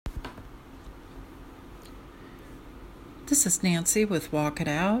This is Nancy with Walk It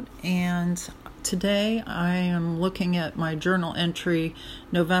Out, and today I am looking at my journal entry,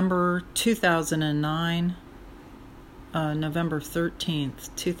 November 2009, November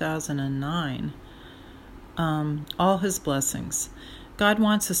 13th, 2009. All His blessings. God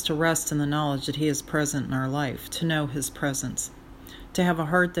wants us to rest in the knowledge that He is present in our life, to know His presence, to have a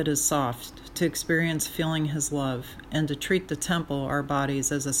heart that is soft, to experience feeling His love, and to treat the temple, our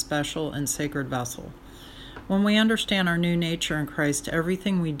bodies, as a special and sacred vessel. When we understand our new nature in Christ,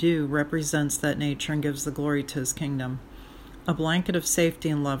 everything we do represents that nature and gives the glory to His kingdom. A blanket of safety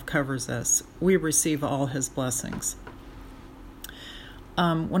and love covers us. We receive all His blessings.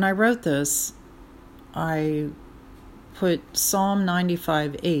 When I wrote this, I put Psalm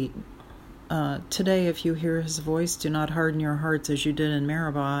 95:8. Today, if you hear His voice, do not harden your hearts as you did in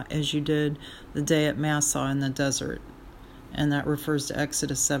Meribah, as you did the day at Massah in the desert. And that refers to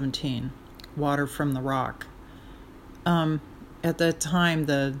Exodus 17, water from the rock. At that time,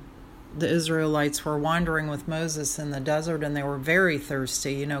 the Israelites were wandering with Moses in the desert, and they were very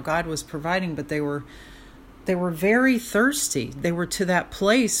thirsty. You know, God was providing, but they were very thirsty. They were to that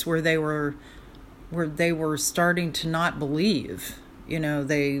place where they were starting to not believe. You know,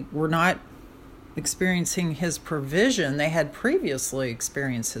 they were not experiencing His provision. They had previously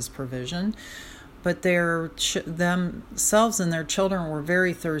experienced His provision, but themselves and their children were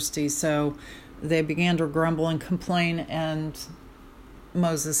very thirsty. So they began to grumble and complain, and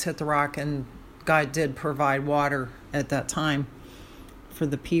Moses hit the rock, and God did provide water at that time for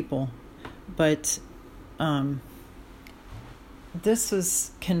the people. But this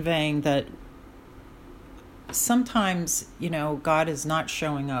is conveying that sometimes, you know, God is not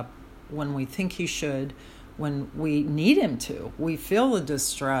showing up when we think He should, when we need Him to. We feel the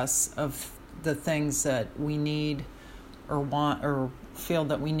distress of the things that we need or want or feel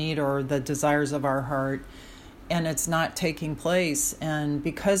that we need, or the desires of our heart, and it's not taking place. And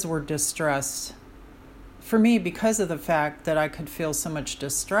because we're distressed, for me, because of the fact that I could feel so much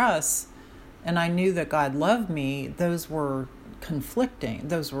distress and I knew that God loved me, those were conflicting.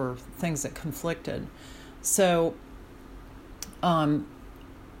 Those were things that conflicted. So, and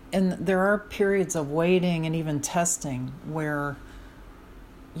there are periods of waiting and even testing where,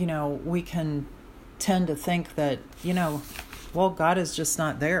 you know, we can tend to think that, you know, well, God is just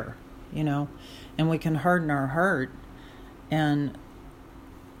not there, you know, and we can harden our heart and,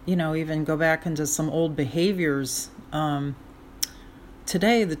 you know, even go back into some old behaviors.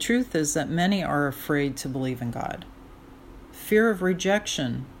 Today, the truth is that many are afraid to believe in God. Fear of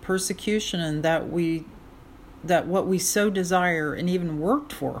rejection, persecution, and that what we so desire and even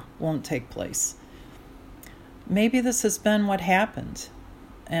worked for won't take place. Maybe this has been what happened.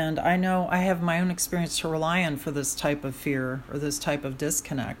 And I know I have my own experience to rely on for this type of fear or this type of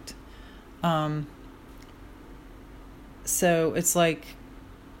disconnect. So it's like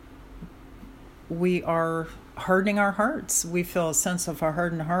we are hardening our hearts. We feel a sense of a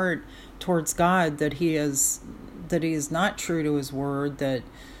hardened heart towards God, that He is not true to His word, that,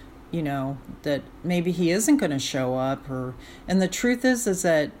 you know, that maybe He isn't going to show up, and the truth is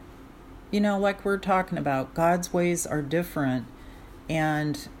that, you know, like we're talking about, God's ways are different,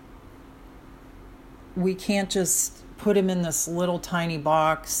 and we can't just put Him in this little tiny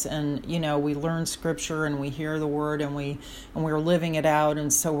box. And, you know, we learn scripture and we hear the word and we're living it out,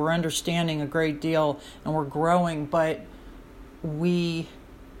 and so we're understanding a great deal and we're growing. But when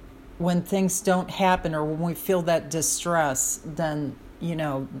things don't happen, or when we feel that distress, then, you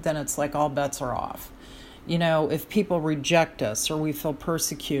know, then it's like all bets are off. You know, if people reject us or we feel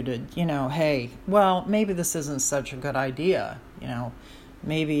persecuted, you know, hey, well, maybe this isn't such a good idea. You know,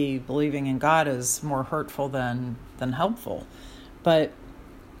 maybe believing in God is more hurtful than helpful. But,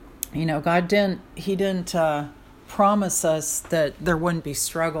 you know, God didn't promise us that there wouldn't be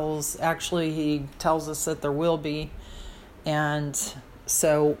struggles. Actually, He tells us that there will be. And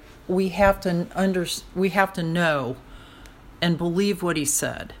so we have to know and believe what He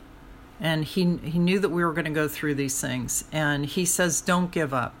said. And he knew that we were going to go through these things. And He says, don't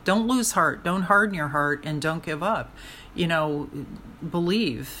give up. Don't lose heart. Don't harden your heart, and don't give up. You know,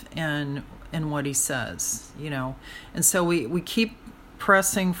 believe in what He says, you know. And so we keep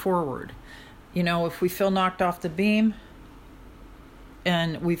pressing forward. You know, if we feel knocked off the beam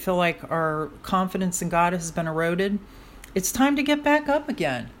and we feel like our confidence in God has been eroded, it's time to get back up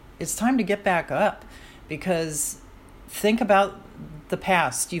again. It's time to get back up, because think about the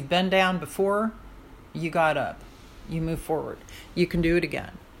past. You've been down before, you got up, you move forward. You can do it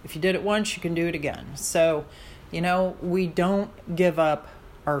again. If you did it once, you can do it again. So, you know, we don't give up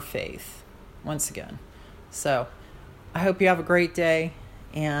our faith once again. So I hope you have a great day,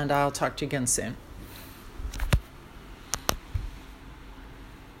 and I'll talk to you again soon.